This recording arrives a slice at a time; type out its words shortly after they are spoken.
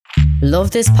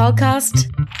Love this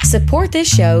podcast? Support this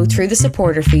show through the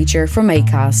supporter feature from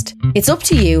Acast. It's up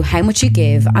to you how much you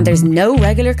give and there's no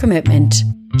regular commitment.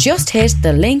 Just hit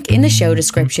the link in the show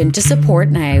description to support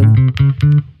now.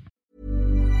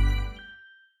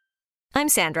 I'm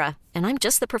Sandra, and I'm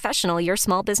just the professional your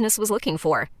small business was looking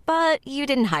for. But you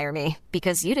didn't hire me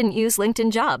because you didn't use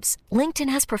LinkedIn Jobs. LinkedIn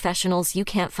has professionals you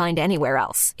can't find anywhere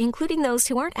else, including those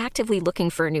who aren't actively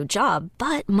looking for a new job,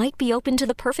 but might be open to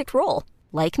the perfect role,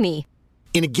 like me.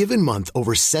 In a given month,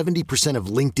 over 70% of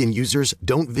LinkedIn users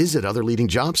don't visit other leading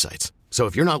job sites. So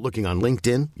if you're not looking on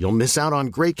LinkedIn, you'll miss out on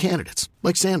great candidates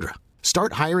like Sandra.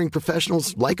 Start hiring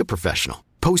professionals like a professional.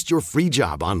 Post your free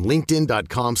job on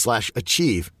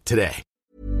linkedin.com/achieve today.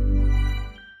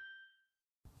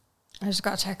 I just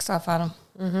got a text off Adam.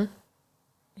 Mm-hmm.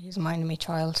 He's minding me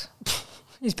child.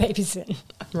 He's babysitting.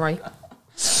 Right.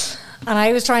 And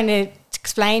I was trying to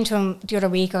explain to him the other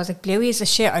week, I was like, Bluey's a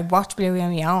shit. I'd watch Bluey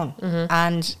on my own. Mm-hmm.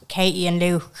 And Katie and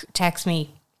Luke text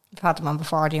me. I've had them on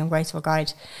before, the Ungraceful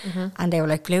Guide. Mm-hmm. And they were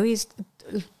like, Bluey's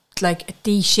like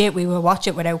the shit. We will watch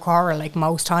it without Cora like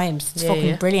most times. It's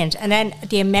fucking brilliant. And then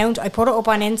the amount, I put it up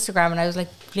on Instagram and I was like,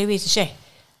 Bluey's a shit.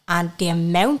 And the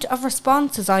amount of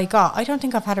responses I got, I don't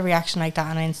think I've had a reaction like that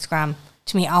on Instagram,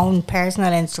 to my own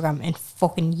personal Instagram, in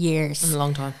fucking years. In a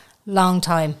long time. Long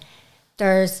time.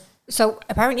 So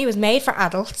apparently it was made for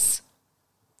adults.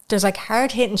 There's like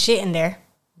hard hitting shit in there.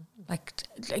 Like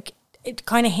it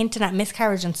kind of hinting at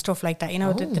miscarriage and stuff like that, you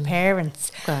know, the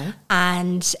parents. Okay.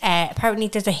 And apparently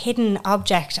there's a hidden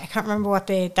object. I can't remember what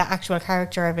the actual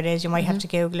character of it is. You might have to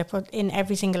Google it, but in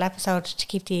every single episode to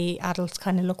keep the adults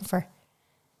kind of looking for.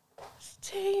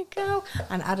 There you go.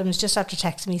 And Adam's just after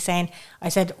texting me saying, I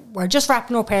said, we're just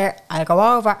wrapping up here. I'll go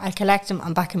over, I'll collect him.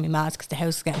 I'm back in my mads because the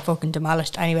house is getting fucking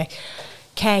demolished. Anyway,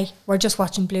 Kay, we're just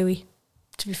watching Bluey.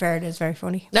 To be fair, it is very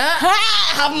funny.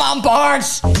 Have him on board.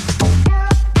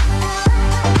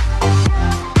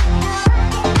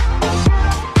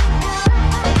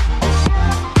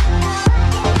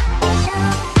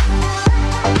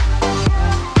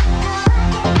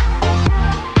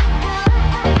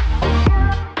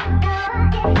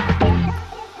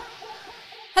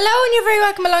 Hello and you're very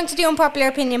welcome along to the Unpopular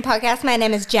Opinion podcast. My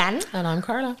name is Jen. And I'm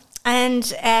Carla. And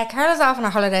Carla's off on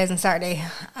her holidays on Saturday.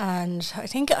 And I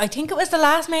think it was the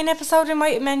last main episode I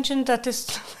might have mentioned that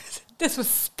this was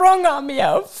sprung on me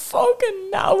out of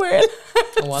fucking nowhere.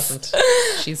 It wasn't.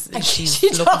 She's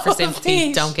looking for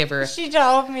sympathy. Don't give her it. She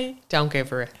told me. Don't give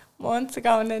her it. Months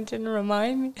ago and then didn't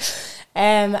remind me.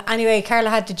 Anyway,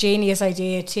 Carla had the genius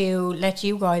idea to let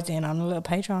you guys in on a little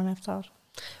Patreon episode.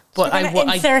 But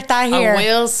insert that here. I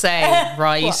will say,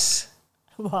 right?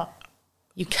 What?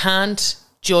 You can't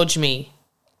judge me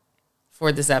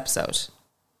for this episode.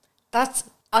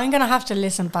 I'm going to have to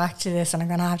listen back to this and I'm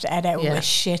going to have to edit with a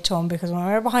shit ton because when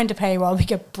we're behind the paywall, we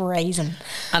get brazen.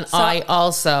 And so, I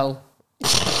also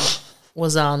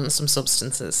was on some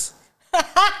substances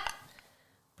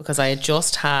because I had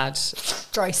just had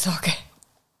dry socket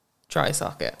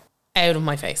out of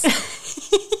my face,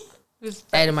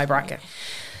 out of my bracket.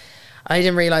 I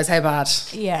didn't realise how bad.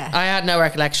 Yeah. I had no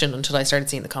recollection until I started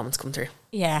seeing the comments come through.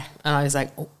 Yeah. And I was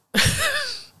like, oh.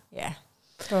 Yeah.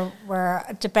 So we're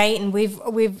debating. We've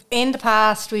in the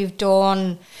past we've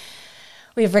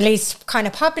released kind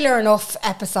of popular enough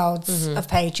episodes of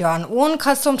Patreon. One,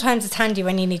 because sometimes it's handy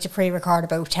when you need to pre-record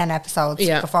about 10 episodes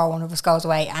before one of us goes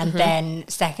away. And then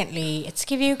secondly, it's to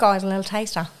give you guys a little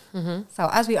taster. So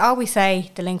as we always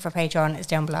say, the link for Patreon is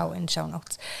down below in the show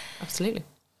notes. Absolutely.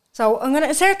 So I'm going to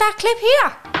insert that clip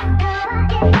here.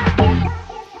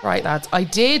 Right, lads. I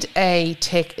did a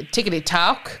tickety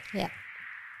talk. Yeah.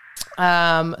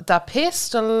 That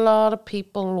pissed a lot of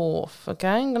people off. Okay,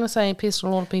 I'm going to say pissed a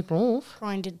lot of people off.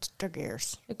 Grinded their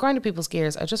gears. It grinded people's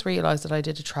gears. I just realised that I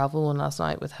did a travel one last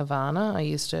night with Havana.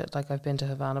 I've been to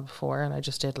Havana before and I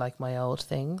just did like my old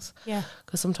things. Yeah.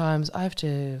 Because sometimes I have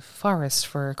to forest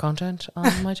for content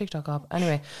on my TikTok app.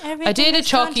 Anyway, I did a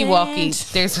chalky walkie.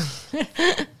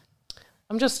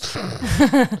 I'm just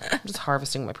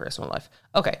harvesting my personal life.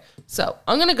 Okay, so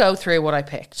I'm going to go through what I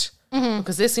picked.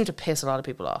 Because this seemed to piss a lot of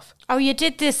people off. Oh, you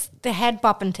did the head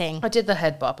bopping thing. I did the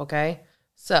head bop, okay?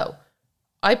 So,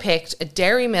 I picked a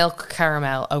Dairy Milk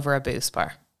Caramel over a Boost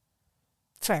bar.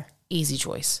 Fair. Easy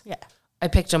choice. Yeah. I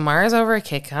picked a Mars over a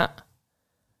Kit Kat.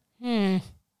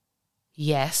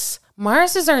 Yes.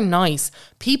 Marses are nice.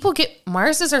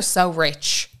 Marses are so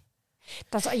rich.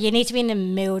 You need to be in the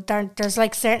mood. There's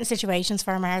like certain situations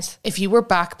for Mars. If you were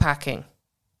backpacking,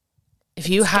 if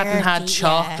you hadn't had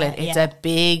chocolate, it's a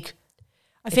big...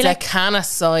 It's like a can of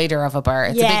cider of a bar.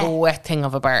 It's a big wet thing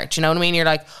of a bar. Do you know what I mean? You're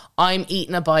like, I'm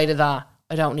eating a bite of that.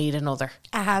 I don't need another.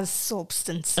 It has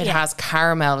substance. It has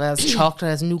caramel, it has chocolate,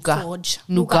 it has nougat. Fudge.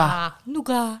 Nougat.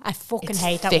 Nougat. I fucking It's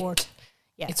hate that thick. word.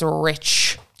 Yeah. It's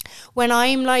rich. When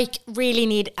I'm like really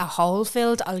need a hole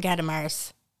filled, I'll get a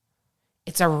Mars.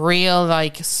 It's a real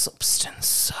like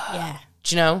substance. Yeah.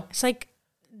 Do you know? It's like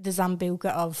the Zambuca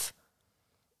of...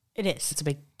 It is. It's a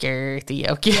big girthy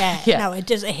yolk. Yeah. No, it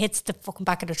does. It hits the fucking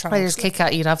back of the throat. Well, there's Kit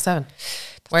Kat, you'd have 7.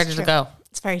 Where did true. it go?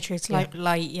 It's very true. It's light,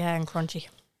 and crunchy.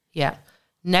 Yeah.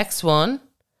 Next one,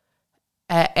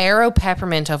 Aero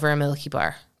peppermint over a Milky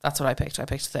Bar. That's what I picked. I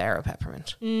picked the Aero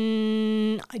peppermint.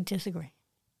 I disagree.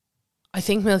 I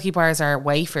think Milky Bars are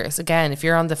wafers. Again, if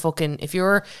you're in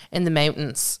the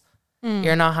mountains,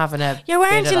 you're not having a... You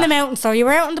weren't in the mountains, though. You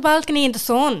were out on the balcony in the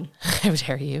sun. How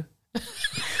dare you?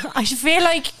 I feel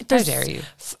like How dare you?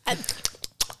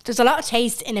 There's a lot of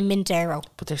taste in a mint Aero.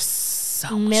 But there's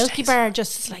so much Milky taste. Bar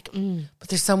just is like, But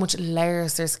there's so much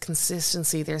layers, there's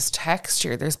consistency, there's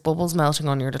texture, there's bubbles melting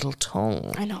on your little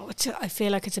tongue. I know. I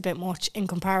feel like it's a bit much in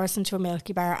comparison to a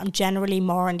Milky Bar. I'm generally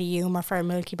more in the humour for a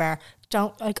Milky Bar.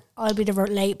 I'll be the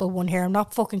relatable one here. I'm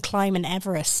not fucking climbing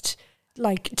Everest.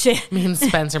 Like, Me and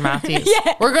Spencer Matthews.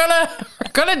 Yeah. We're gonna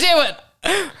do it.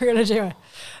 We're gonna do it.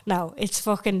 No, it's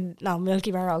fucking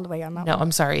Milky Bar all the way on that. No, one.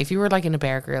 I'm sorry. If you were like in a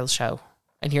Bear Grylls show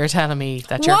and you're telling me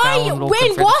that you're Why? going looking When?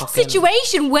 for the What fucking-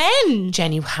 situation? When?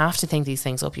 Jen, you have to think these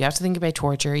things up. You have to think about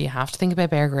torture. You have to think about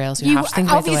Bear Grylls. You have to think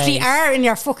about the obviously ways. are in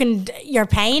your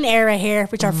pain era here,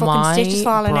 which are fucking stitches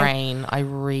falling out. brain, I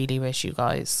really wish you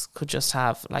guys could just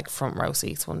have like front row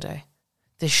seats one day.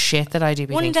 The shit that I do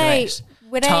be One thinking day, about.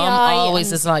 with Tom AI always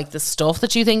and- is like, the stuff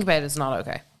that you think about is not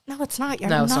okay. No, it's not. You're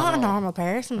No, it's not not a at all. normal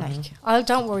person. Like,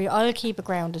 don't worry. I'll keep it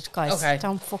grounded, guys. Okay.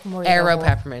 Don't fucking worry. Aero about it.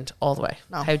 peppermint all the way.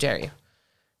 No. How dare you?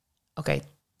 Okay,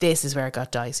 this is where it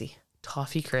got dicey.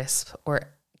 Toffee crisp or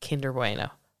Kinder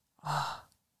Bueno?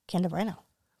 Kinder Bueno.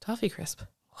 Toffee crisp.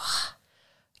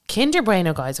 Kinder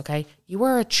Bueno, guys, okay? You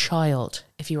were a child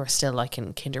if you were still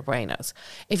liking Kinder Buenos.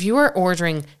 If you were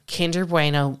ordering Kinder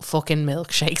Bueno fucking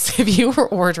milkshakes, if you were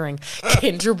ordering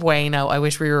Kinder Bueno, I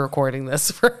wish we were recording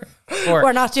this for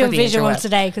We're not doing the visuals interweb.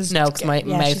 today because No, because my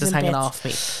mouth she's is in hanging bits. off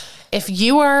me. If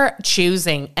you are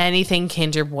choosing anything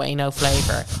Kinder Bueno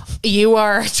flavour, you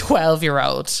are a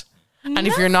 12-year-old. And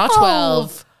if you're not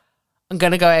 12, I'm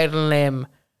going to go out on a limb.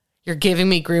 You're giving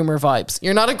me groomer vibes.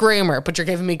 You're not a groomer, but you're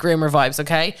giving me groomer vibes,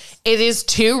 okay? It is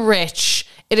too rich.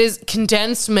 It is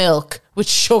condensed milk with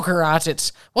sugar at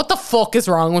it. What the fuck is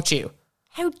wrong with you?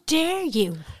 How dare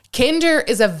you? Kinder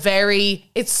is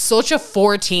it's such a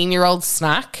 14-year-old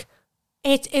snack.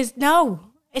 It is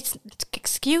It's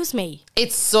excuse me.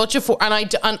 It's such a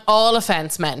and all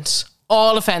offense meant,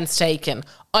 all offense taken.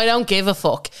 I don't give a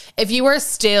fuck. If you are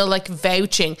still like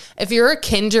vouching, if you're a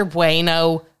Kinder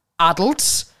Bueno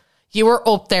adult, you are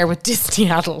up there with Disney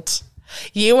adult.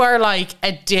 You are like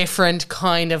a different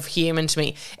kind of human to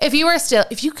me. If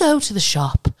you go to the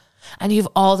shop and you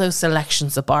have all those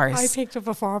selections of bars, I picked up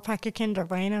a 4-pack of Kinder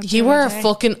Bueno. you are a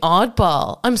fucking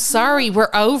oddball. I'm sorry, we're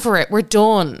over it. We're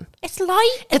done. It's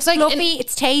light. It's like fluffy.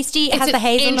 It's tasty. It It's has an the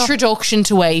hazelnut. introduction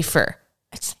to wafer.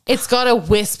 It's got a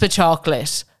wisp of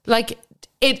chocolate. Like,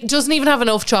 it doesn't even have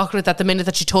enough chocolate that the minute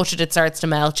that you touch it, it starts to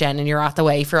melt, Jen, and you're at the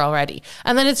wafer already.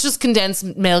 And then it's just condensed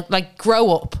milk. Like,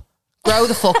 grow up. Grow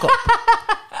the fuck up.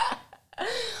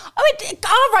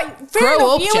 All right, fair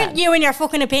Grow enough. up, Jen. You and your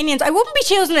fucking opinions. I wouldn't be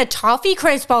choosing a toffee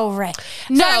crisp over it.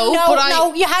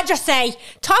 No, you had your say.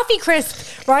 Toffee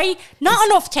crisp, right? Not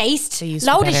enough taste. They used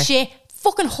to be Load of better. shit.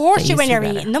 Fucking horse They you used when to you're be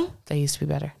better. eating them. They used to be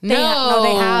better. They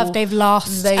have. They've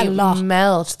lost They a lot.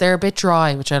 melt. They're a bit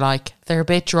dry, which I like. They're a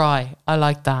bit dry. I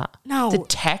like that. No. The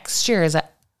texture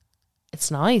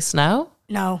it's nice, no?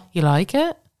 No. You like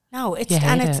it? No, it's You hate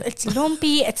and it. it's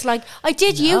lumpy. It's like I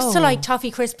did used to No. like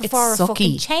toffee crisp before it sucky.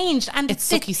 fucking changed, and It's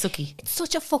sucky. It's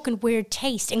such a fucking weird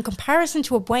taste in comparison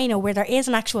to a Bueno, where there is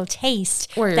an actual taste.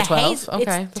 Where you're The 12.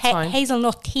 Okay, it's that's fine.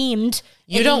 hazelnut themed.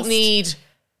 You at don't least. need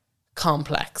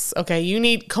complex, okay? You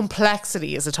need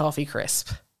complexity as a toffee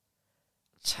crisp.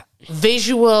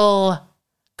 Visual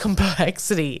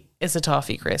complexity is a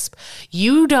toffee crisp.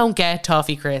 You don't get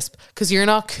toffee crisp because you're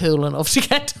not cool enough to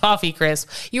get toffee crisp.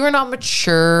 You are not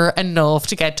mature enough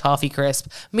to get toffee crisp.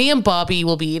 Me and Bobby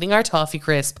will be eating our toffee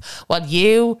crisp while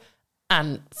you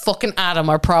and fucking Adam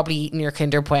are probably eating your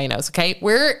Kinder Buenos, okay?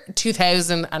 We're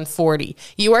 2040.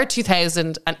 You are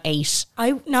 2008.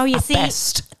 You see,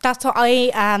 best. that's what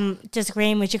I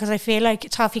disagreeing with you, because I feel like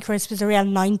toffee crisp is a real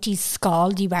 90s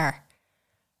scaldy bar.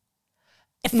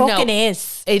 It fucking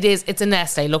is. It is. It's a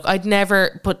Nestle. Look, I'd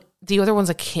never, but the other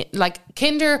one's like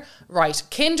Kinder, right?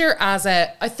 Kinder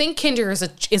I think Kinder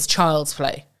is child's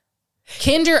play.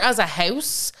 Kinder as a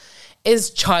house is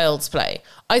child's play.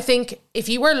 I think if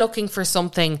you were looking for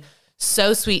something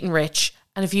so sweet and rich,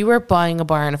 and if you were buying a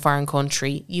bar in a foreign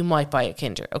country, you might buy a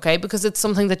Kinder, okay? Because it's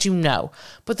something that you know.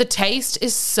 But the taste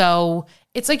is so...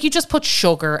 It's like you just put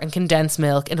sugar and condensed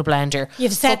milk in a blender.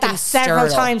 You've said that several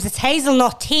times. It's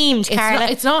hazelnut themed, Carla.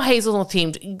 It's not hazelnut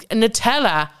themed.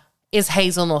 Nutella is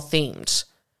hazelnut themed.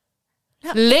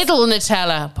 No. Little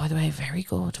Nutella, by the way, very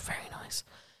good, very nice,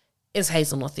 is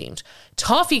hazelnut themed.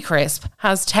 Toffee Crisp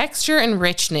has texture and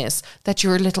richness that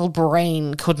your little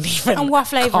brain couldn't even and what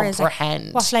flavour comprehend. Is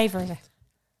it? What flavour is it?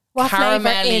 What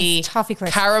flavour is Toffee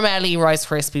Crisp? Caramelly Rice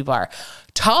Krispie bar.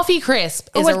 Toffee Crisp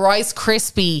is a Rice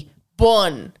Krispie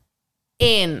bun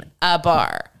in a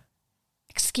bar.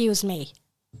 Excuse me.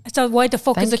 So why the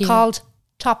fuck is it called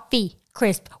Toffee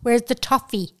Crisp? Where's the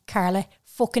toffee, Carla?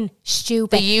 Fucking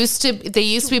stupid. They used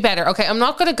to be better. Okay, I'm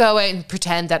not going to go out and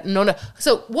pretend that none of...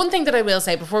 So one thing that I will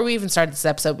say before we even started this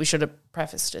episode, we should have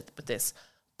prefaced it with this.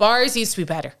 Bars used to be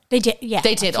better. They did, yeah.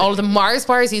 They did. Absolutely. All of the Mars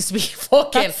bars used to be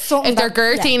fucking... If they're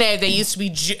girthy now, they used to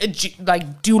be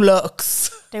like deluxe.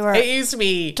 They were... It used to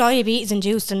be... Diabetes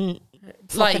induced and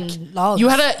fucking logs.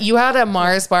 You had a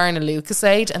Mars bar and a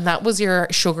Lucasade, and that was your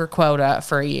sugar quota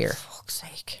for a year. Fuck's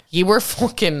sake. You were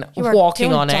fucking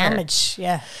walking on damage, air.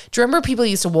 Yeah. Do you remember people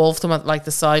used to wolf them at like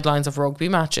the sidelines of rugby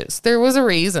matches? There was a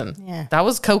reason. Yeah. That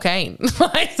was cocaine.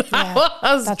 That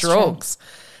was drugs. True.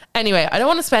 Anyway, I don't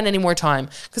want to spend any more time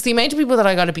because the amount of people that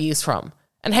I got abused from,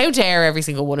 and how dare every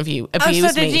single one of you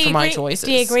abuse me for my choices.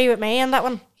 Do you agree with me on that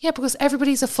one? Yeah, because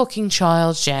everybody's a fucking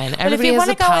child, Jen. Everybody has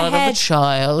a palate of a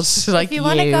child. Like if you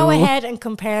want to go ahead and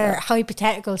compare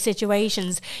hypothetical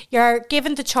situations, you're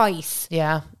given the choice.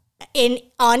 Yeah.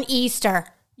 On Easter,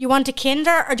 you want a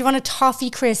Kinder or do you want a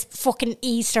Toffee Crisp fucking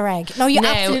Easter egg? No, you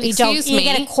absolutely don't. You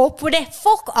get a cup with it?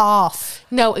 Fuck off.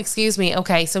 No, excuse me.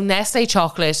 Okay, so Nestle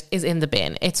chocolate is in the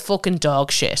bin. It's fucking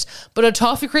dog shit. But a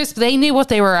Toffee Crisp, they knew what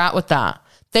they were at with that.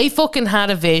 They fucking had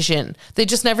a vision. They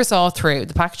just never saw it through.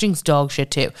 The packaging's dog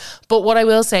shit too. But what I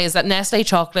will say is that Nestle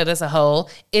chocolate as a whole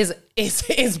is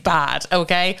bad,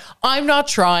 okay? I'm not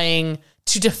trying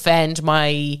to defend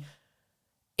my...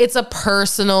 It's a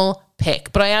personal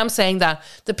pick, but I am saying that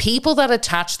the people that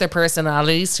attach their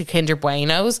personalities to Kinder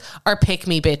Buenos are pick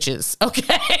me bitches,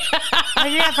 okay?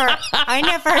 I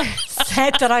never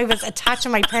said that I was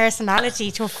attaching my personality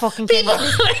to a fucking Kinder.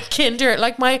 People like Kinder,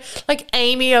 like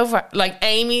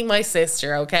Amy, my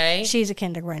sister, okay? She's a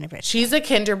Kinder Bueno bitch. She's a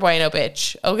Kinder Bueno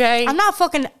bitch, okay? I'm not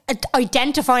fucking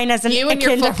identifying as you and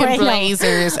your Kinder fucking Bueno.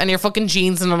 Blazers and your fucking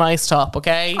jeans and a nice top,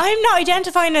 okay? I'm not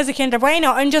identifying as a Kinder Bueno.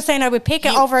 I'm just saying I would pick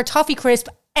it over a Toffee Crisp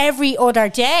every other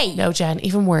day. No, Jen,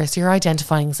 even worse. You're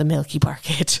identifying as a Milky Bar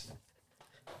kid.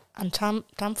 And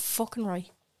damn fucking right.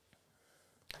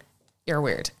 You're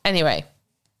weird. Anyway,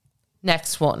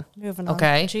 next one. Moving on.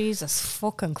 Okay. Jesus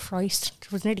fucking Christ. There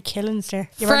was nearly killings there.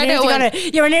 You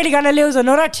were nearly gonna lose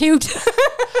another tooth.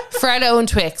 Freddo and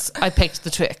Twix. I picked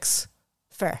the Twix.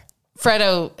 Fair.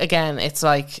 Freddo, again, it's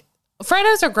like...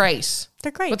 Freddos are great.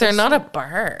 They're great. But they're not a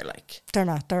bar, like. They're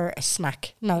not. They're a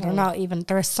snack. No, they're not even.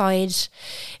 They're a side.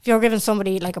 If you're giving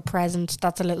somebody like a present,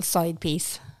 that's a little side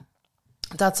piece.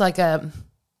 That's like a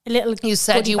little. You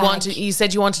said you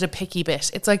wanted a picky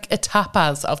bit. It's like a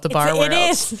tapas of the bar world. It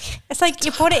is. It's like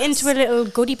you put it into a little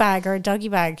goodie bag or a doggy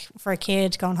bag for a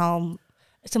kid going home.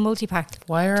 It's a multi-pack.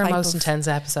 Why are our most intense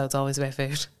episodes always about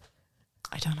food?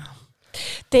 I don't know.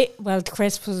 The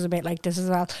crisp was a bit like this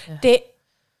as well. Yeah.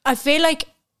 I feel like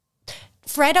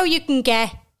Freddo, you can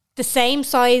get the same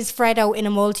size Freddo in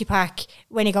a multi-pack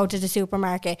when you go to the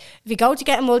supermarket. If you go to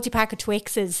get a multi-pack of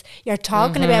Twixes, you're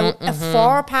talking about a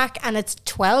 4-pack and it's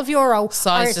 €12.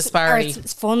 Size disparity. Or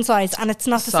it's fun size and it's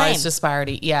not the same. Size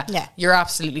disparity, yeah. You're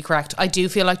absolutely correct. I do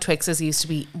feel like Twixes used to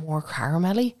be more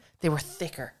caramelly. They were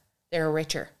thicker. They were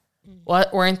richer.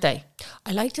 What weren't they?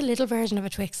 I liked a little version of a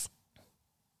Twix.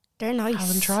 They're nice. I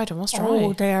haven't tried. I must try.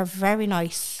 Oh, they are very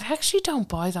nice. I actually don't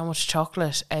buy that much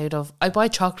chocolate out of... I buy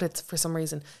chocolates for some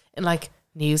reason in like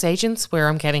newsagents where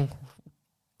I'm getting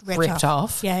ripped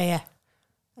off. Yeah.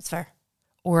 That's fair.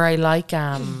 Or I like...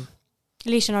 At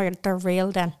least you know they're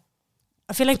real then.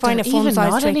 I feel like buying a fun size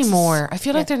not Twix anymore. I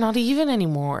feel like they're not even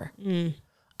anymore. And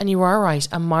you are right.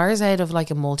 A Mars out of like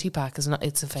a multi-pack is not...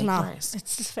 It's a fake Mars.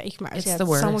 It's a fake Mars. It's the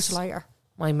worst. So much lighter.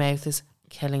 My mouth is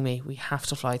killing me. We have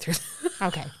to fly through.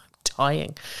 Okay.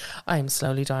 Dying. I'm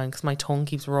slowly dying because my tongue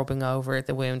keeps rubbing over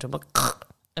the wound. I'm like,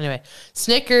 anyway,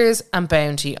 Snickers and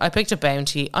Bounty. I picked a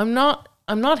Bounty. I'm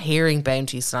not hearing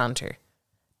Bounty slander.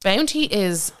 Bounty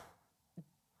is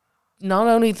not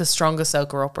only the strongest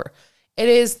soaker upper, it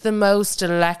is the most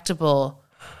delectable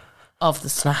of the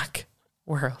snack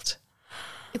world.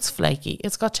 It's flaky.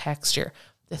 It's got texture.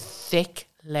 The thick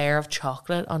layer of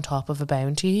chocolate on top of a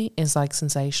Bounty is like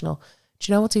sensational.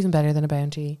 Do you know what's even better than a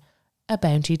Bounty? A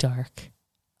Bounty Dark.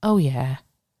 Oh yeah.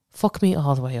 Fuck me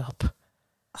all the way up.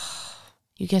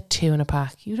 You get 2 in a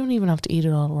pack. You don't even have to eat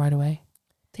it all right away.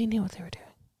 They knew what they were doing.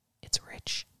 It's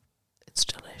rich. It's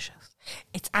delicious.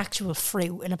 It's actual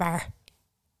fruit in a bar.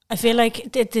 I feel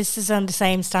like this is on the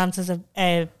same stance as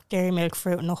a dairy milk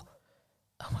fruit and nut.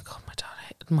 Oh my God,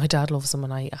 my dad loves them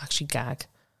and I actually gag.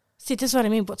 See, this is what I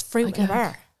mean, but it's fruit in a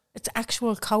bar. It's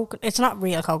actual coconut. It's not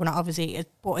real coconut, obviously,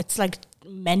 but it's like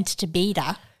meant to be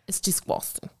that. It's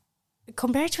disgusting.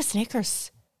 Compared to a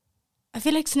Snickers, I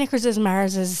feel like Snickers is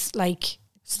Mars is like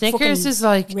Snickers is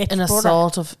like an butter.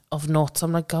 assault of nuts.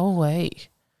 I'm like, go away.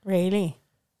 Really?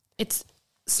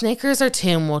 Snickers are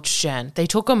too much, Jen. They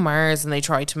took a Mars and they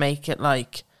tried to make it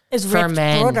like it's for ripped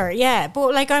men. butter, yeah.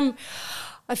 But like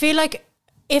I feel like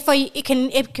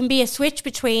it can be a switch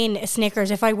between a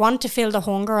Snickers. If I want to fill the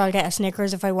hunger, I'll get a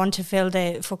Snickers. If I want to fill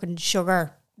the fucking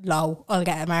sugar low, I'll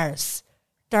get a Mars.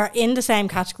 They're in the same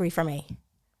category for me.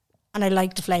 And I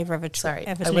like the flavour of it. Sorry,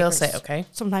 of a I will Snickers. say, okay.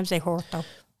 Sometimes they hurt though.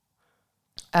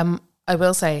 I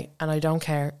will say, and I don't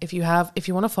care, if you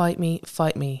want to fight me.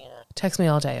 Text me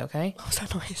all day, okay? Oh, is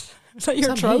that noise? Is that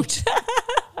your throat?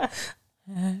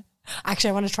 Actually,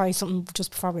 I want to try something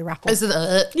just before we wrap up. Is it?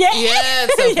 Yeah. Yeah,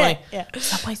 it's so funny. Yeah.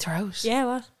 Is that my throat? Yeah,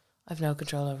 what? I've no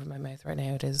control over my mouth right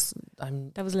now. It is.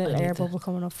 That was a little air bubble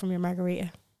coming up from your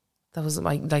margarita. That was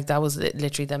that was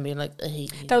literally them being like.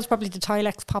 That was probably the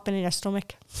Tilex popping in your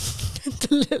stomach.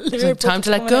 Like, time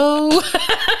to let go.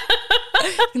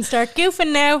 You can start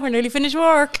goofing now. We're nearly finished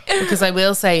work. Because I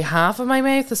will say, half of my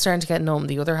mouth is starting to get numb.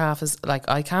 The other half is like,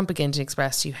 I can't begin to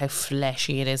express to you how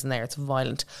fleshy it is in there. It's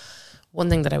violent. One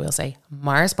thing that I will say,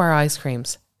 Mars bar ice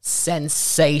creams,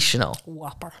 sensational.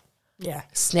 Whopper. Yeah.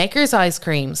 Snickers ice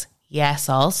creams, yes,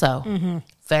 also. Mm-hmm.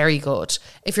 Very good.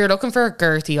 If you're looking for a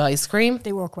girthy ice cream,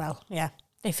 they work well. Yeah.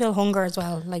 They fill hunger as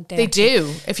well. Like they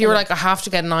do. If you were like, I have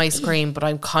to get an ice cream, but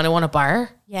I kind of want a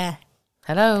bar. Yeah.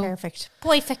 Hello. Perfect.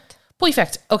 Perfect.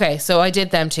 Okay, so I did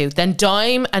them too. Then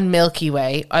Dime and Milky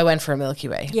Way. I went for a Milky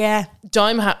Way. Yeah.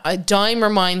 Dime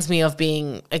reminds me of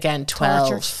being, again,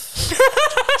 12.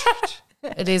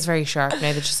 It is very sharp now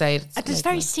that you say it. It's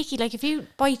very sticky. Like if you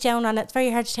bite down on it, it's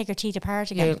very hard to take your teeth apart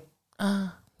again.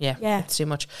 Yeah, it's too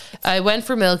much. I went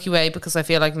for Milky Way because I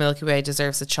feel like Milky Way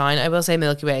deserves a shine. I will say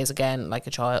Milky Way is, again, like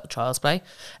a child's play.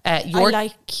 I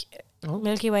like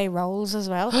Milky Way rolls as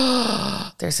well.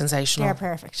 They're sensational. They're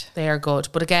perfect. They are good.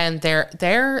 But again,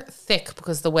 they're thick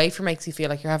because the wafer makes you feel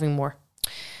like you're having more.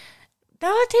 No,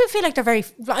 I do feel like they're very,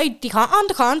 on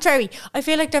the contrary, I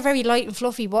feel like they're very light and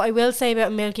fluffy. What I will say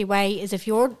about Milky Way is if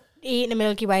you're eating a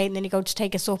Milky Way and then you go to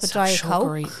take a sup of Diet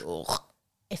sugary. Coke,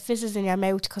 it fizzes in your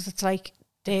mouth because it's like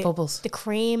the bubbles. The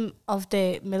cream of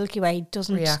the Milky Way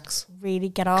doesn't really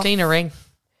get off. Clean a ring.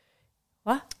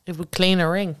 What? It would clean a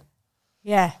ring.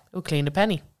 Yeah. It would clean a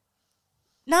penny.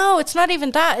 No, it's not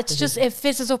even that. It's just it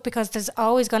fizzes up because there's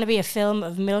always going to be a film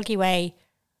of Milky Way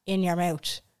in your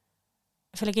mouth.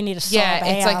 I feel like you need a sorbet. Yeah,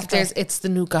 it's like after. it's the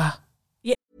nougat.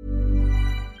 Yeah.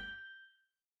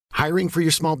 Hiring for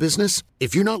your small business?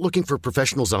 If you're not looking for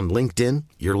professionals on LinkedIn,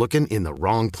 you're looking in the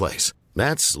wrong place.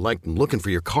 That's like looking for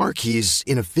your car keys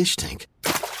in a fish tank.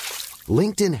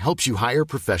 LinkedIn helps you hire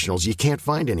professionals you can't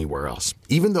find anywhere else,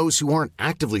 even those who aren't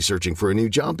actively searching for a new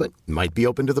job but might be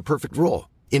open to the perfect role.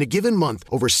 In a given month,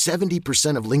 over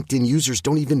 70% of LinkedIn users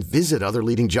don't even visit other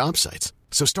leading job sites.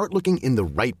 So start looking in the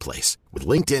right place. With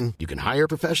LinkedIn, you can hire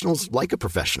professionals like a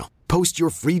professional. Post your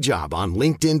free job on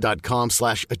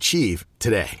linkedin.com/achieve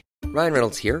today. Ryan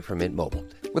Reynolds here from Mint Mobile.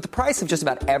 With the price of just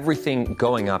about everything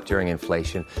going up during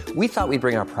inflation, we thought we'd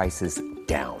bring our prices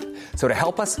down. So to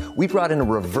help us, we brought in a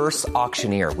reverse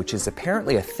auctioneer, which is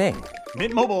apparently a thing.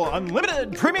 Mint Mobile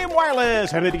Unlimited Premium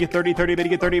Wireless. How to get 30, 30, bit to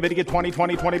get 30, bit to get 20,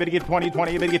 20, 20, bit to get 20,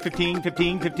 20, bit to get 15,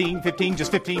 15, 15, 15,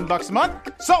 just $15 a month?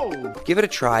 Sold! Give it a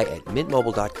try at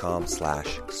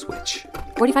mintmobile.com/switch.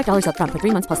 $45 up front for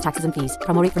 3 months plus taxes and fees.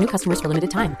 Promo rate for new customers for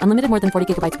limited time. Unlimited more than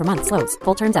 40 gigabytes per month. Slows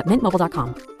full terms at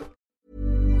mintmobile.com.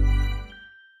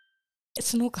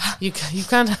 It's a nougat. You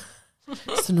can't.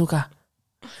 It's a nougat.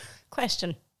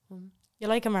 Question. You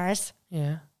like a Mars?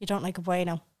 Yeah. You don't like a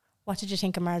Bueno. What did you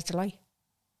think of Mars Delight?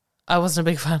 I wasn't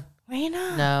a big fan. Were you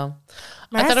not? No.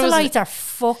 Mars Delights are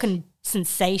fucking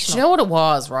sensational. Do you know what it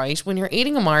was, right? When you're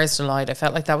eating a Mars Delight, I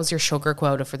felt like that was your sugar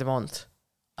quota for the month.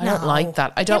 I don't like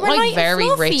that. I don't like very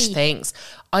rich things.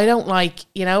 I don't like,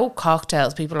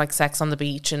 cocktails. People like Sex on the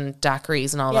Beach and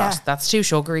daiquiris and all that. That's too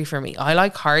sugary for me. I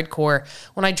like hardcore.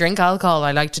 When I drink alcohol,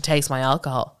 I like to taste my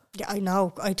alcohol. Yeah, I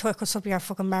know. I took us up your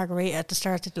fucking margarita at the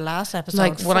start of the last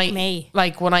episode.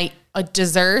 When a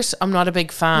dessert, I'm not a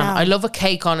big fan. No. I love a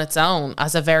cake on its own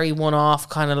as a very one-off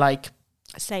kind of like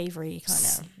savoury kind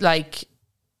of. Like,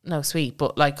 no sweet,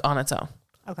 but like on its own.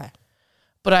 Okay.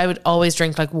 But I would always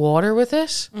drink like water with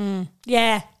it.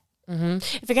 Yeah. Mm-hmm.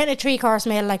 If you're getting a 3-course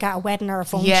meal like at a wedding or a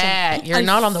function. Yeah, you're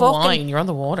not on the wine, you're on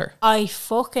the water. I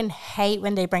fucking hate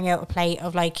when they bring out a plate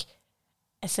of like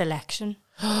a selection.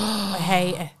 I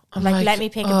hate it. I'm like, let me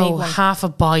pick a big one. Half a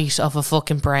bite of a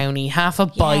fucking brownie, half a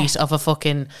bite of a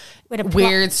fucking with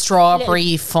weird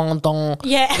strawberry fondant.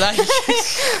 Yeah. Like,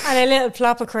 and a little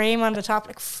plop of cream on the top.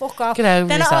 Like, fuck off. Get over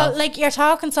then yourself. Like, you're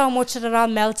talking so much that it all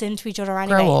melts into each other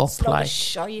anyway. Grow It's up, not a like,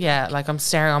 shite. yeah, like I'm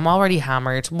staring. I'm already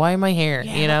hammered. Why am I here?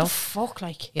 Yeah, you know? what the fuck,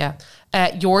 like. Yeah.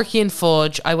 Yorkie and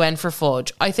fudge. I went for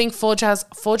fudge. I think fudge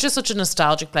is such a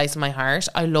nostalgic place in my heart.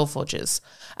 I love fudges.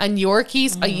 And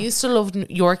Yorkies, I used to love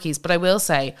Yorkies, but I will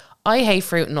say, I hate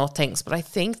fruit and nut things, but I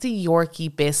think the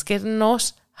Yorkie biscuit and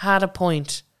nut had a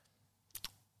point.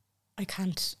 I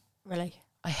can't really.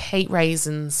 I hate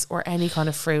raisins or any kind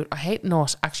of fruit. I hate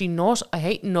nut. Actually, nut. I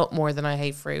hate nut more than I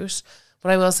hate fruit.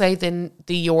 But I will say the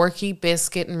Yorkie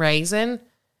biscuit and raisin,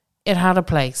 it had a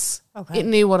place. Okay. It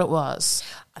knew what it was.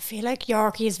 I feel like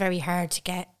Yorkie is very hard to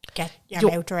get your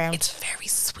mouth around. It's very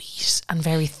sweet and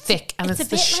very thick, and it's the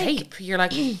bit shape. You're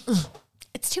like,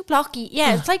 it's too blocky.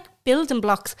 Yeah, it's like building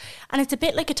blocks, and it's a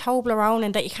bit like a Toblerone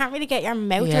in that you can't really get your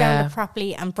mouth around it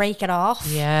properly and break it off.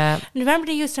 yeah. And remember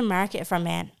they used to market it for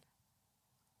men.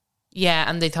 Yeah,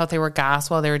 and they thought they were gas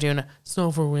while they were doing it. It's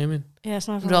not for women. Yeah, it's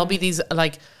not. It would all be these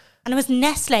like. And it was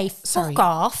Nestle. Fuck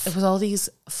off. It was all these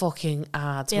fucking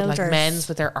ads with Builders. like men's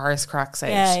with their arse cracks out.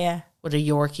 Yeah. With a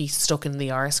Yorkie stuck in the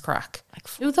arse crack. Like,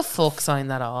 who the fuck signed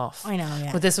that off? I know,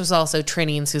 yeah. But this was also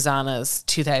Trini and Susanna's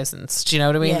 2000s. Do you know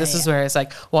what I mean? Yeah, This is where it's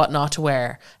like, what not to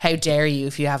wear? How dare you,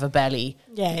 if you have a belly,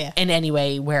 in any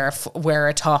way, wear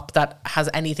a top that has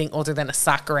anything other than a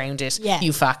sack around it,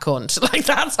 you fat cunt. Like,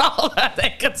 that's all that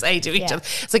they could say to each other.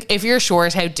 It's like, if you're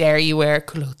short, how dare you wear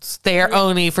clothes? They are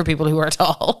only for people who are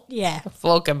tall. Yeah.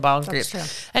 Fucking bonkers.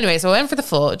 That's true. Anyway, so I went for the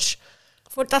fudge.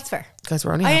 But that's fair. Because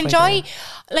we're only I halfway enjoy,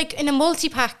 through. like, in a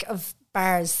multi-pack of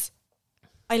bars,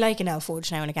 I like an L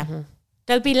fudge now and again.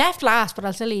 They'll be left last, but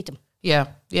I'll still eat them. Yeah.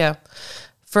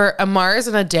 For a Mars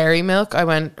and a Dairy Milk,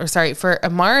 for a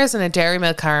Mars and a Dairy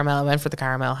Milk caramel, I went for the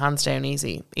caramel, hands down,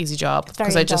 easy job. It's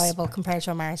very enjoyable compared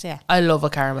to a Mars, yeah. I love a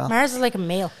caramel. Mars is like a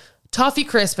meal. Toffee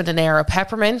crisp and an Aero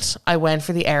peppermint. I went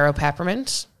for the Aero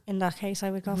peppermint. In that case,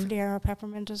 I would go for the Aero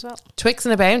peppermint as well. Twix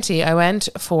and a Bounty. I went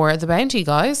for the Bounty,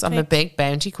 guys. I'm a big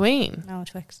Bounty queen. No,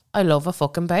 Twix. I love a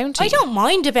fucking Bounty. I don't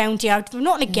mind a Bounty. I've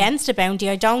nothing against a Bounty.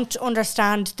 I don't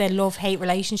understand the love-hate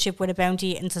relationship with a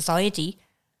Bounty in society.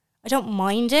 I don't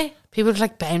mind it. People are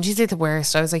like, Bounties are the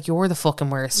worst. I was like, you're the fucking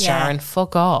worst, Yeah. Sharon.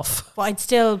 Fuck off. But I'd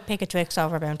still pick a Twix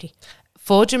over a Bounty.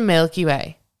 Fudge and Milky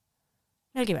Way.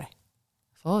 Milky Way.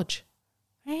 Fudge.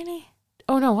 Really?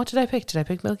 Oh no, what did I pick? Did I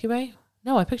pick Milky Way?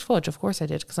 No, I picked fudge. Of course I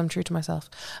did, because I'm true to myself.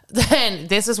 Then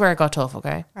this is where it got tough,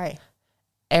 okay? Right.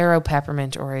 Aero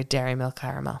peppermint or a Dairy Milk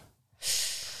caramel.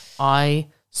 I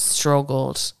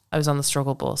struggled. I was on the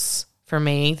struggle bus. For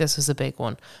me, this was a big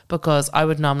one because I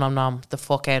would nom the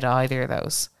fuck out of either of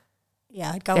those.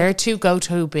 Yeah, I'd go. They're two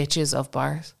go-to bitches of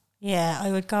bars. Yeah,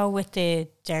 I would go with the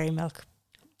Dairy Milk.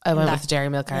 I went with the Dairy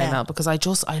Milk caramel Yeah. because I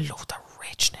love the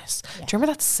richness. Do you remember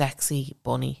that sexy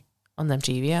bunny on them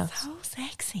TV ads? So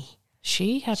sexy.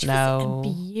 She had She was a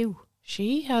BU.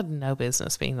 She had no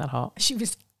business being that hot. She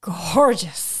was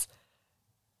gorgeous.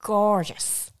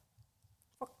 Gorgeous.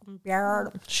 Fucking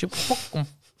beautiful. She fucking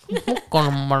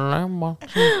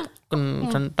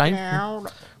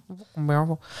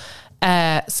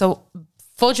so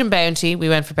fudge and Bounty, we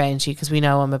went for Bounty because we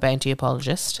know I'm a Bounty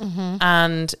apologist.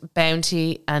 And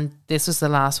Bounty, and this was the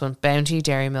last one, Bounty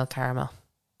Dairy Milk caramel.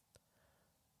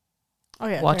 Oh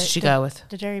yeah. What did you go with?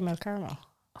 The Dairy Milk caramel.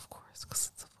 Of course,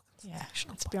 because it's a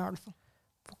fucking It's beautiful.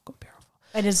 fucking beautiful.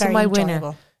 It is So very my enjoyable.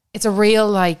 winner, it's a real,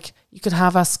 like, you could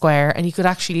have a square and you could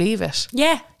actually leave it.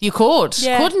 Yeah. You could,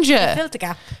 couldn't you? I filled the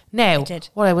gap. Now, I did.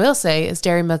 what I will say is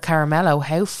Dairy Milk Caramello,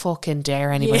 how fucking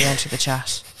dare anybody enter the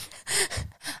chat?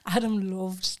 Adam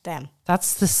loved them.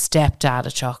 That's the stepdad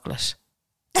of chocolate.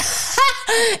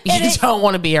 You don't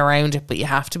want to be around it, but you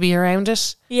have to be around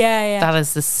it. Yeah. That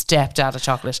is the stepdad of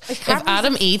chocolate. If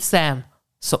Adam eats them,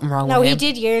 something wrong No, with he him.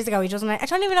 did years ago. He doesn't. I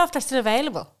don't even know if they're still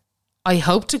available. I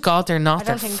hope to God they're not. I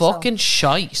They're don't think so. fucking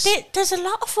shite. There's a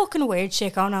lot of fucking weird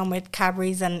shit going on with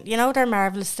Cadbury's and, you know, their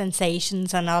marvellous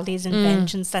sensations and all these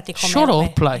inventions that they come Shut out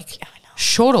up, with. like. I know.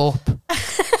 Shut up. Do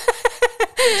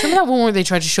you remember that one where they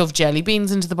tried to shove jelly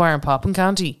beans into the bar and pop and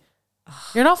candy?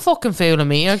 You're not fucking fooling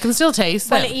me. I can still taste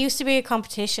them. Well, it used to be a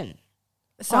competition.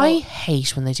 So, I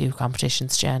hate when they do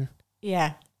competitions, Jen.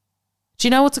 yeah. Do you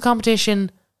know what's a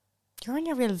competition? You're in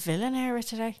your real villain era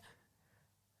today.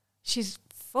 She's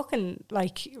fucking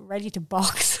like ready to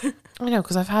box. I know,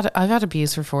 because I've had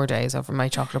abuse for 4 days over my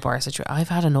chocolate bar situation. I've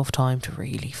had enough time to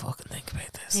really fucking think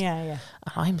about this. Yeah. And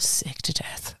I'm sick to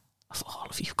death of all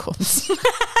of you cunts.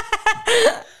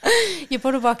 You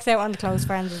put a box out on the close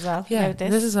friends as well. Yeah, about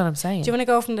this is what I'm saying. Do you want to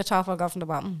go from the top? I'll go from the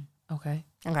bottom. Okay.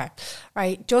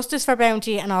 Right. Justice for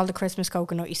Bounty and all the Christmas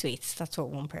coconutty sweets. That's what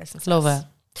one person says. Love it.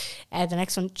 The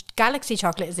next one, Galaxy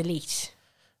chocolate is elite.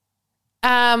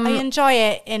 I I enjoy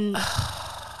it in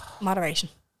moderation.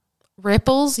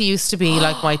 Ripples used to be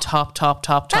like my top.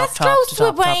 That's close to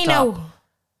a bueno.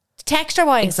 Texture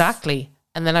wise. Exactly.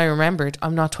 And then I remembered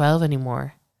I'm not 12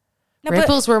 anymore. No,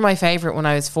 Ripples were my favourite when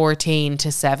I was 14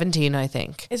 to 17, I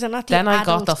think. Is it not the Then I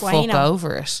got adult the fuck bueno?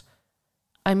 over it.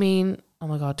 I mean, oh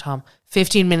my God, Tom.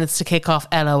 15 minutes to kick off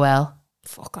LOL.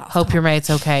 Fuck off. Hope your mate's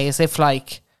okay, as if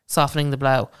like softening the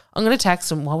blow. I'm going to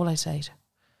text him. What will I say to him?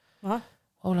 What?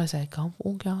 What will I say? Come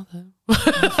fuck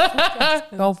yourself.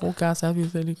 Come fuck yourself, you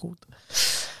silly cunt.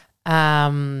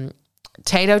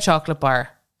 TUO chocolate bar.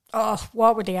 Oh,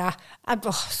 what were they at?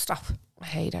 Stop. I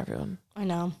hate everyone. I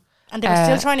know. And they were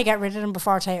still trying to get rid of them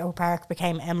before TUO Park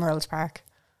became Emerald Park.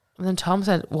 And then Tom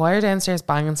said, why are downstairs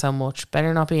banging so much?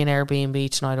 Better not be an Airbnb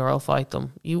tonight or I'll fight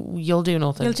them. You'll do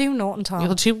nothing. You'll do nothing, Tom.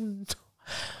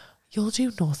 You'll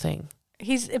do nothing.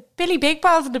 He's Billy Big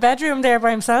Balls in the bedroom there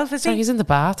by himself, is So he? he's in the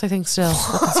bath, I think, still.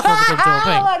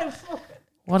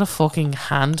 What a fucking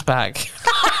handbag.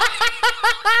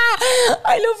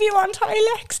 I love you on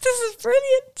Tilex. This is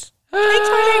brilliant. Take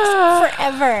Tilex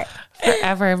forever.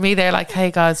 Forever. Me there like, hey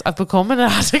guys, I've become an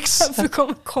addict. I've become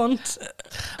a cunt.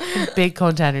 Big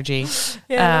cunt energy.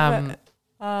 Yeah,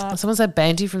 Someone said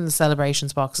Bounty from the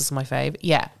Celebrations box is my fave.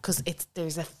 Yeah, because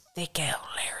there's a thick old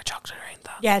layer of chocolate around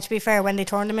that. Yeah, to be fair, when they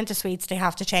turn them into sweets, they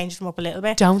have to change them up a little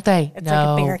bit. Don't they? It's like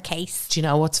a bigger case. Do you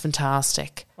know what's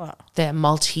fantastic? What? The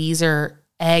Malteser,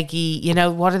 eggy, you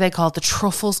know, what are they called? The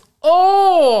truffles.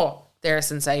 Oh, they're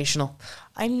sensational.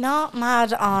 I'm not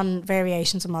mad on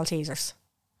variations of Maltesers.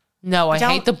 No, I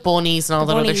hate the bunnies and all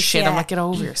that other bunnies, shit. yeah. I'm like, get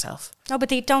over yourself. No, but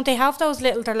they have those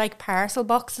little, they're like parcel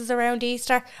boxes around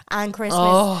Easter and Christmas.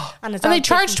 Oh. And they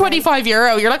charge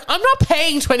 €25. You're like, I'm not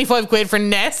paying 25 quid for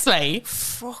Nestle.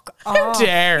 Fuck How off.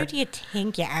 dare. Who do you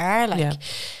think you are? Like,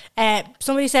 Yeah.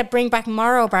 Somebody said bring back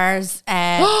Morrow bars.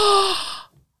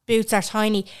 Boots are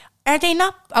tiny. Are they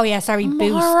not? Oh yeah, sorry. Boosts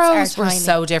Morrows are were tiny.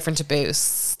 so different to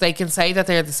Boosts. They can say that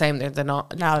they're the same. They're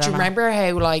not. No, Do they're you not. remember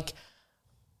how like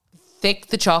thick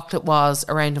the chocolate was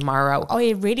around a Morrow? Oh,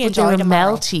 you really But they enjoyed were them.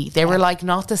 Morrow. melty. They were like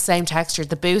not the same texture.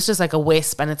 The Boost is like a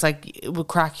wisp, and it's like it would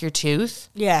crack your tooth.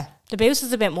 Yeah, the Boost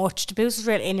is a bit much. The Boost is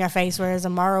really in your face, whereas a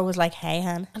Morrow was like, hey,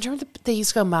 hun. And do you remember they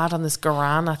used to go mad on this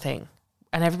guarana thing,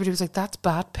 and everybody was like, "That's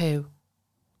bad poo."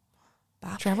 Do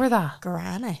you remember that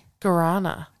Guarana.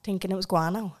 guarana? Thinking it was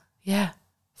guano. Yeah,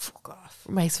 Fuck off.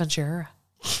 Mace Ventura.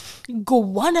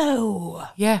 Guano.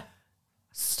 Yeah.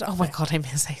 Stop Oh my it. God, I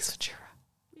miss Ace Ventura.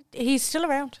 He's still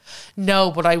around.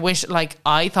 No, but I wish, like,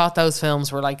 I thought those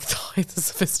films were like the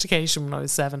sophistication when I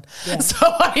was 7. Yeah. So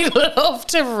I love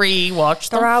to rewatch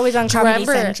them. They're always on Do you Comedy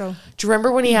remember- Central. Do you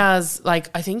remember when he has, like,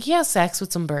 I think he has sex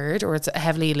with some bird, or it's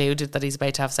heavily alluded that he's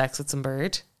about to have sex with some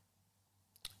bird?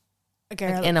 A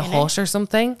girl Like in a hut or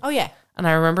something? Oh yeah. And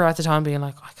I remember at the time being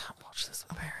like, I can't watch this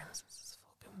with parents. This is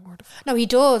fucking mortifying. No, he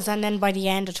does, and then by the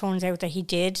end, it turns out that he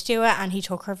did do it, and he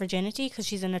took her virginity because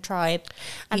she's in a tribe.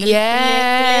 And the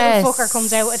Yes. little fucker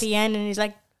comes out at the end, and he's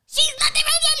like, "She's not the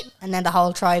virgin," and then the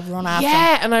whole tribe run after him.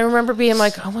 Yeah, and I remember being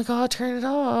like, oh my God, turn it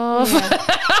off.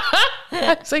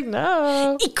 I was like,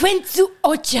 no. I went to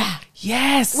Ocha.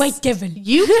 Yes. White devil.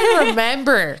 You can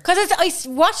remember. Because I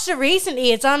watched it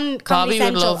recently. It's on Comedy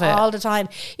Bobby would Central love it. all the time.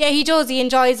 Yeah, he does. He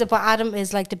enjoys it. But Adam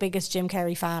is like the biggest Jim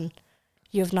Carrey fan.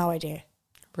 You have no idea.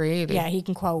 Really? Yeah, he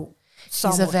can quote so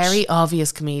He's much. a very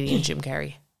obvious comedian, Jim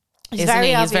Carrey. He's Isn't very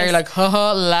he? He's obvious. very like,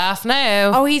 haha, laugh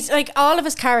now. Oh, he's like, all of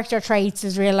his character traits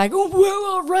is real, like, oh,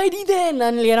 well, alrighty then.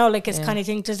 And, you know, like his kind of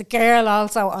thing. There's a girl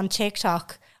also on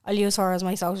TikTok. I'll use her as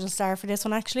my social star for this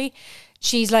one, actually.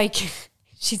 She's like,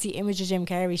 she's the image of Jim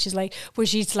Carrey. She's like, but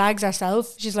she slags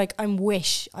herself. She's like, I'm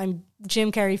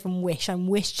Jim Carrey from Wish. I'm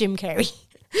Wish Jim Carrey.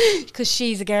 Because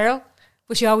she's a girl.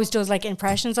 But she always does like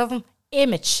impressions of him.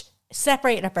 Image.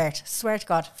 Separated at birth. Swear to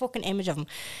God. Fucking image of him.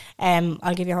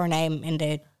 I'll give you her name in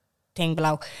the thing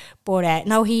below. But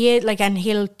no, he is like, and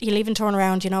he'll even turn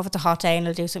around, you know, if it's a hot day and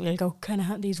he'll do something, he'll go, can I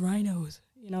have these rhinos?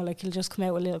 You know, like he'll just come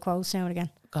out with little quotes now and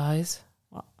again. Guys,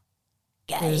 What?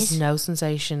 there's no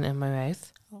sensation in my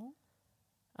mouth. Oh.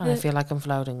 And I feel like I'm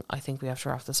floating. I think we have to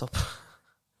wrap this up.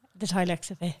 The Tilex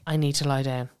of it. I need to lie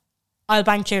down. I'll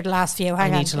bank through the last few.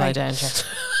 Hang on. I need to lie down, Jet.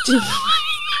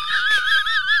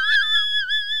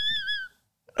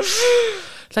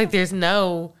 Like there's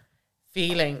no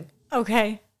feeling.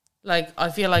 Okay. Like I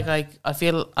feel like I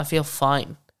feel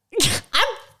fine.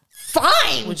 I'm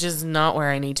fine. Which is not where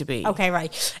I need to be. Okay,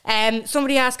 right.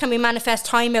 Somebody asked, can we manifest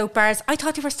timeout bars? I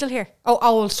thought they were still here. Oh,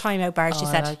 old timeout bars, she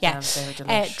said. Like yeah.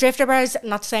 them, Drifter bars,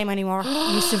 not the same anymore.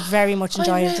 Used to very much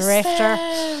enjoy a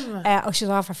drifter. She's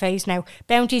off her face now.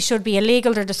 Bounties should be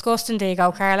illegal. They're disgusting. There you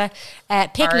go, Carla.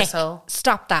 Picnic. Arsehole.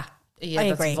 Stop that. Yeah, I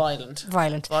that's agree.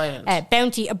 violent.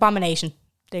 Bounty, abomination.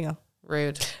 There you go.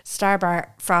 Rude. Star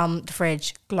bar from the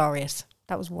fridge, glorious.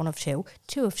 That was 1 of 2.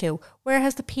 2 of 2. Where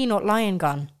has the peanut lion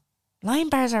gone? Lion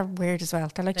bars are weird as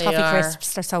well. They're like toffee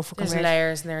crisps. They're so fucking There's weird.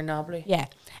 layers and they're knobbly. Yeah.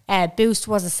 Boost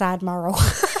was a sad morrow.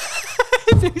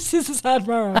 Boost is a sad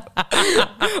morrow.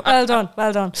 Well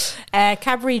done.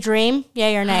 Cadbury Dream,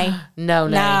 yay or nay? No.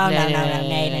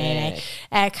 Nay.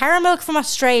 Caramel from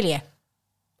Australia.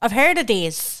 I've heard of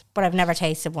these, but I've never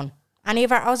tasted one. Any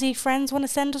of our Aussie friends want to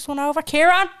send us one over?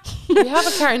 Kieran? We have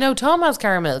a No, Tom has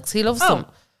caramels. He loves them.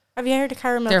 Have you heard of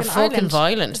caramel? They're in fucking Ireland?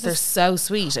 violent. They're so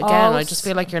sweet. Again, I just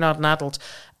feel like you're not an adult.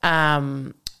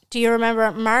 Do you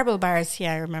remember marble bars?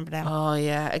 Yeah, I remember them. Oh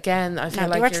yeah. Again, I feel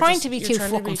like they were you're trying just- to be you're too trying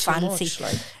to fucking be too fancy.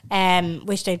 much, like.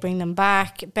 Wish they'd bring them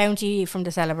back. Bounty from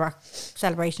the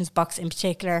celebrations box in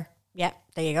particular. Yeah,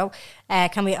 there you go.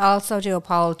 Can we also do a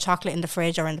poll? Chocolate in the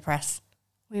fridge or in the press?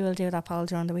 We will do that poll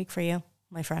during the week for you,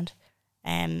 my friend.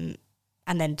 And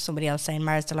then somebody else saying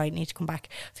Mars Delight need to come back.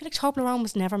 I feel like Toblerone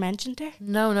was never mentioned there.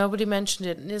 No, nobody mentioned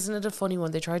it. And isn't it a funny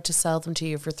one? They tried to sell them to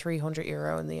you for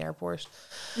 €300 in the airport.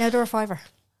 No, they're a $5.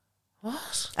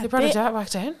 What? They brought it back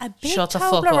down? A big Shut the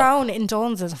fuck up. Toblerone in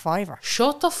Duns is a $5.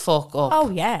 Shut the fuck up. Oh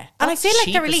yeah, and I That's feel like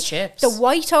cheap they're as really chips. the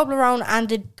white Toblerone and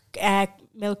the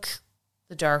milk.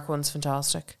 The dark one's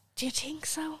fantastic. Do you think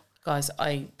so? Guys,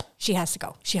 She has to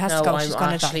go. She has no, to go. I'm She's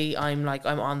gonna actually,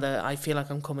 I feel like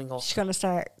I'm coming up. She's gonna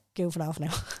start goofing off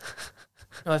now.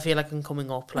 No, I feel like I'm coming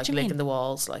up, like do you licking mean? the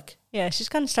walls, like. Yeah, she's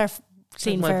gonna start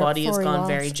seeing My body has furry gone walls.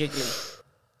 very jiggly.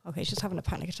 Okay, she's having a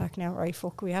panic attack now. Right,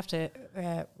 fuck. We have to.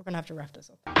 We're gonna have to wrap this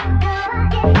up.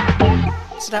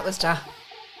 So that was that.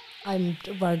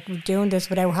 We're doing this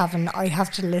without having. I have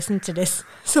to listen to this,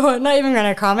 so I'm not even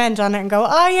gonna comment on it and go,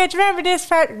 "Oh yeah, do you remember this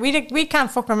part?" We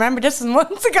can't fucking remember. This was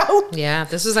months ago. Yeah,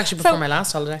 this was actually before my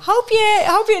last holiday. Hope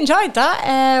you enjoyed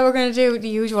that. We're gonna do the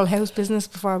usual house business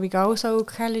before we go. So,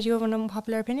 Carla, do you have an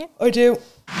unpopular opinion? I do.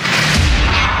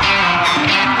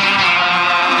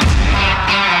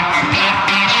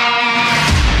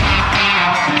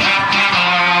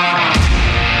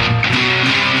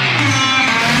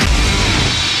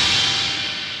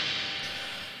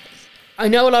 I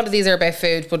know a lot of these are about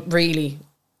food, but really,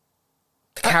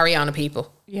 the carry on of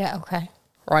people, Yeah. Okay.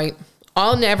 right?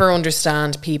 I'll never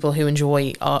understand people who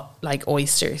enjoy like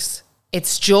oysters.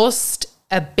 It's just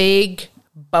a big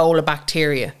bowl of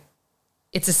bacteria.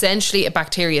 It's essentially a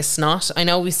bacteria snot. I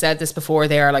know we said this before,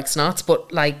 they are like snots,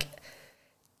 but like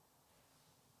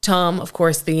Tom, of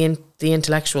course, the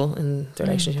intellectual in the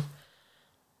relationship,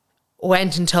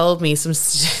 went and told me some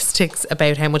statistics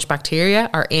about how much bacteria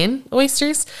are in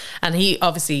oysters. And he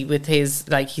obviously, with his,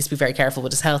 like, he used to be very careful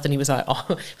with his health, and he was like,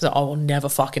 I will never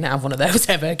fucking have one of those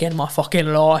ever again in my fucking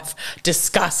life.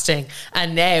 Disgusting.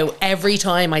 And now every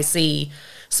time I see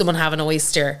someone have an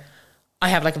oyster, I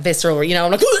have like a visceral,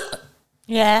 I'm like,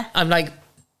 Yeah. I'm like,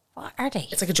 What are they?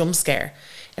 it's like a jump scare.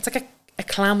 It's like a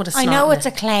clam with a snot I know in it's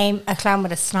it. a clam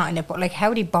with a snot in it, but like,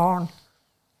 how are they born?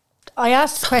 I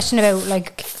asked a question about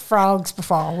like frogs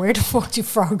before. Where the fuck do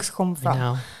frogs come from?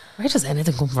 No. Where does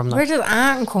anything come from though? Where does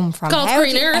ant come from? God's How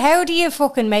green earth. how do you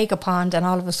fucking make a pond and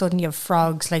all of a sudden you have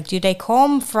frogs? Like, do they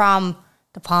come from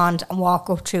the pond and walk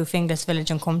up through Finglas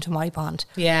Village and come to my pond?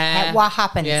 Yeah. What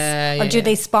happens? Yeah, Or do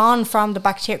they spawn from the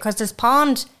bacteria? Because there's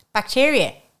pond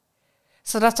bacteria.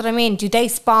 So that's what I mean. Do they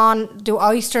spawn? Do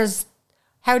oysters?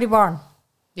 How are they born?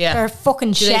 Yeah. They're a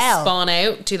fucking Do shell. they spawn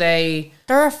out? Do they...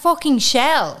 They're a fucking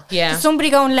shell. Yeah. Does somebody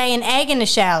go and lay an egg in a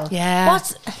shell? Yeah.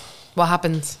 What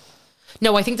happens?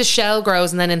 No, I think the shell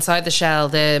grows, and then inside the shell,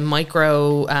 the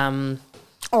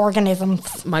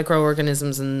Organisms.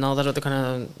 microorganisms and all that other kind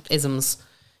of isms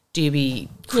do you be You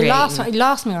creating.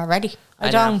 lost me already. I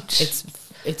know. don't.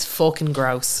 It's fucking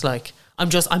gross. Like, I'm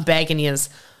begging you,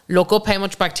 look up how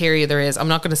much bacteria there is. I'm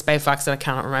not going to spout facts that I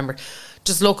cannot remember.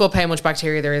 Just look up how much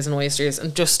bacteria there is in oysters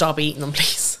and just stop eating them,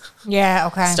 please. Yeah,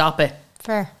 okay. Stop it.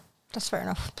 Fair. That's fair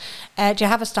enough. Do you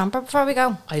have a stomper before we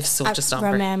go? I have such a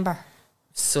stomper. Remember,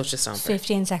 Such a stomper.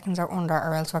 15 seconds or under,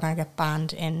 or else we're going to get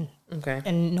banned in Okay.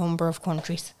 in a number of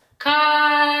countries.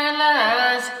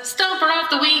 Carla's Stomper of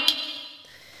the Week.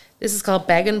 This is called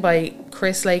Begging by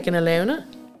Chris Lake and Aluna.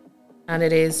 And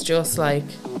it is just like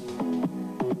a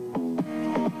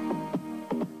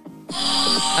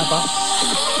bop.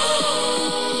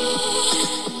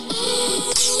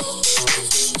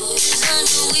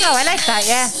 Oh, I like that,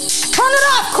 yeah. Turn it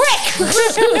off, quick!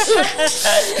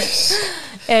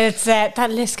 It's that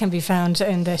list can be found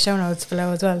in the show notes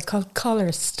below as well. It's called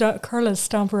Carla's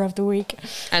Stomper of the Week.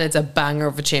 And it's a banger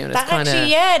of a tune. It's That kind of...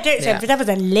 actually, yeah, that was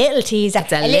a little teaser.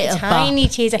 It's a little tiny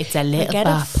bop. teaser. It's a little we get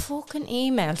bop. a fucking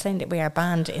email saying that we are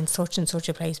banned in such and such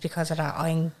a place because of that.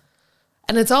 And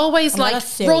it's always gonna like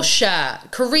sue. Russia,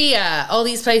 Korea, all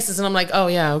these places. And I'm like, oh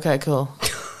yeah, okay, cool.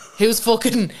 Who's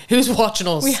watching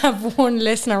us? We have one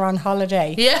listener on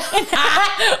holiday. Yeah.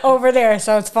 Over there,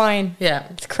 so it's fine. Yeah.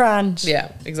 It's grand.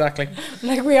 Yeah, exactly.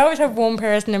 Like, we always have one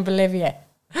person in Bolivia.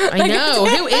 I know.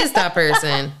 Who is that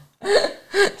person?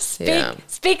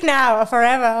 Speak now or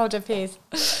forever hold your peace.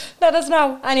 Let us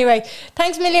know. Anyway,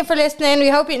 thanks a million for listening. We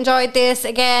hope you enjoyed this.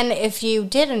 Again, if you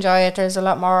did enjoy it, there's a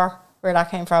lot more where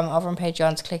that came from over on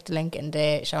Patreon. So click the link in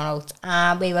the show notes.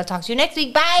 And we will talk to you next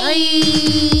week.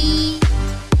 Bye.